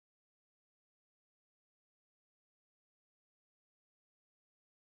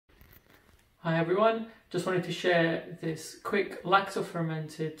Hi everyone, just wanted to share this quick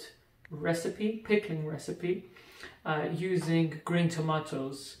lacto-fermented recipe, pickling recipe, using green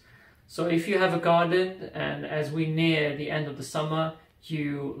tomatoes. So if you have a garden and as we near the end of the summer,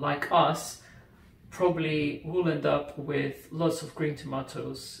 you, like us, probably will end up with lots of green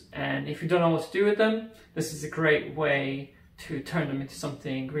tomatoes. And if you don't know what to do with them, this is a great way to turn them into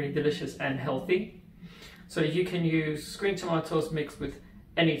something really delicious and healthy. So you can use green tomatoes mixed with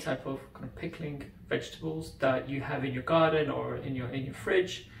any type of kind of pickling vegetables that you have in your garden or in your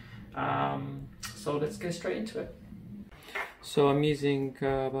fridge. So let's get straight into it. So I'm using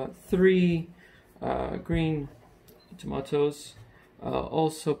about 3 green tomatoes.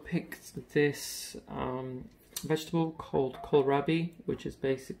 Also picked this vegetable called kohlrabi, which is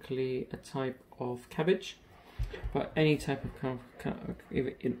basically a type of cabbage, but any type of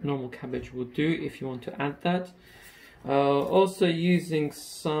normal cabbage will do if you want to add that. Also using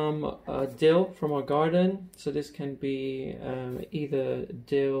some dill from our garden, so this can be either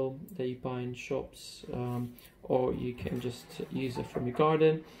dill that you buy in shops or you can just use it from your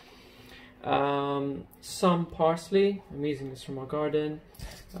garden. Some parsley, I'm using this from our garden,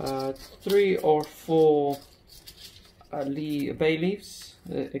 3 or 4 bay leaves,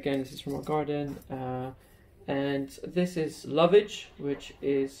 again this is from our garden, and this is lovage, which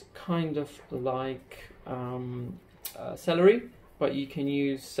is kind of like celery, but you can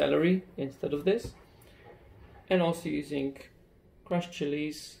use celery instead of this. And also using crushed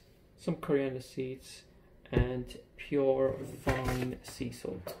chilies, some coriander seeds, and pure fine sea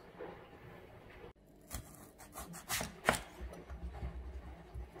salt.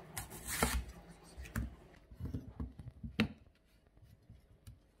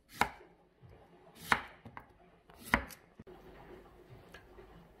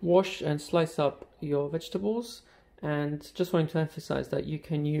 Wash and slice up your vegetables, and just wanting to emphasize that you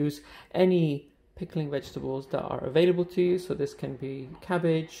can use any pickling vegetables that are available to you. So this can be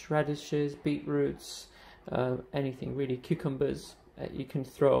cabbage, radishes, beetroots, anything really, cucumbers. You can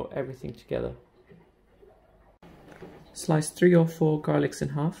throw everything together. Slice 3 or 4 garlics in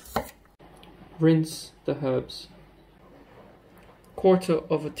half. Rinse the herbs.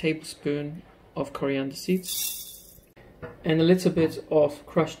 1/4 tablespoon of coriander seeds. And a little bit of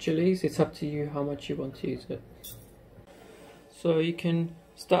crushed chilies. It's up to you how much you want to use it. So you can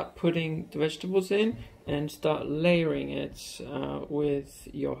start putting the vegetables in and start layering it with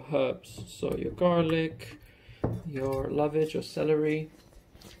your herbs. So your garlic, your lovage or celery,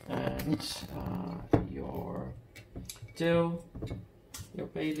 and your dill, your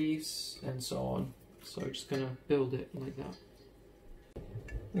bay leaves, and so on. So you're just gonna build it like that.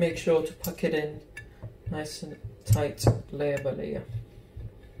 Make sure to pack it in nice and tight, layer by layer.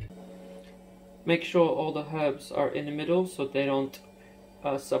 Make sure all the herbs are in the middle so they don't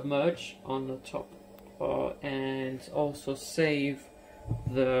submerge on the top, and also save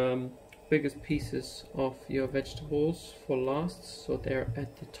the biggest pieces of your vegetables for last, so they're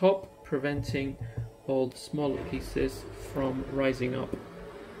at the top, preventing all the smaller pieces from rising up.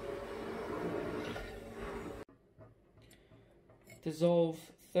 Dissolve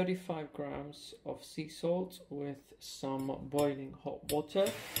 35 grams of sea salt with some boiling hot water,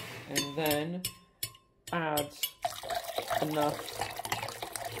 and then add enough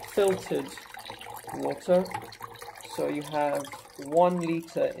filtered water, so you have 1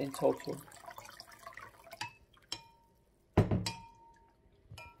 liter in total.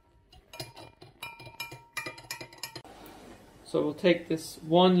 So we'll take this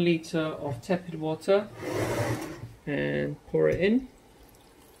 1 liter of tepid water and pour it in.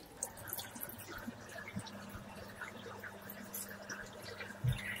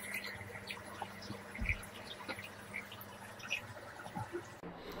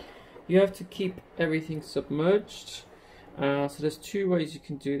 You have to keep everything submerged. So there's 2 ways you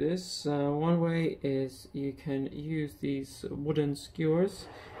can do this. One way is you can use these wooden skewers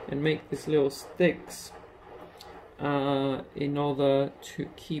and make these little sticks in order to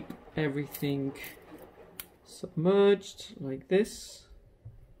keep everything submerged like this.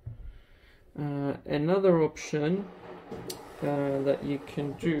 Another option that you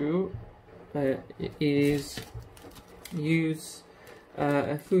can do is use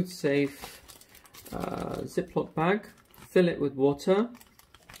a food safe Ziploc bag, fill it with water,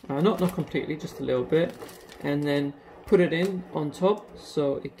 not completely, just a little bit, and then put it in on top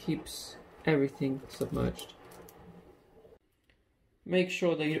so it keeps everything submerged. Make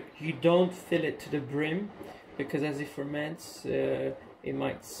sure that you don't fill it to the brim, because as it ferments it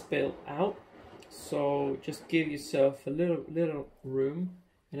might spill out, so just give yourself a little room,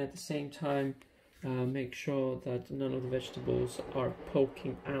 and at the same time make sure that none of the vegetables are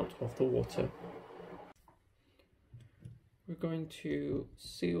poking out of the water. We're going to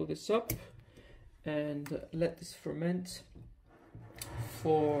seal this up and let this ferment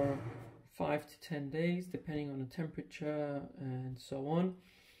for 5 to 10 days, depending on the temperature and so on.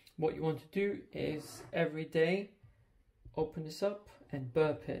 What you want to do is every day open this up and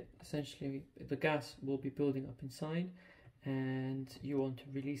burp it. Essentially, the gas will be building up inside, and you want to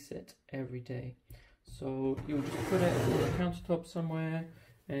release it every day. So you'll just put it on the countertop somewhere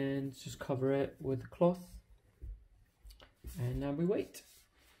and just cover it with a cloth. And now we wait.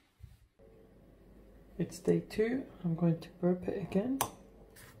 It's day 2. I'm going to burp it again.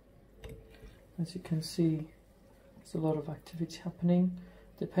 As you can see, there's a lot of activity happening.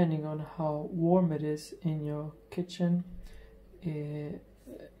 Depending on how warm it is in your kitchen, it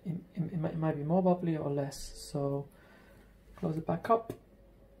might be more bubbly or less. So close it back up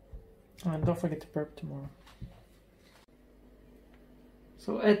and don't forget to burp tomorrow.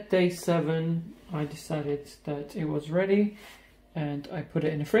 So at day 7, I decided that it was ready and I put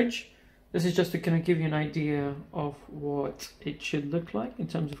it in the fridge. This is just to kind of give you an idea of what it should look like in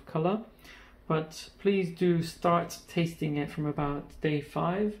terms of color. But please do start tasting it from about day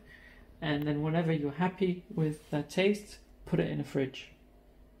 5, and then whenever you're happy with that taste, put it in the fridge.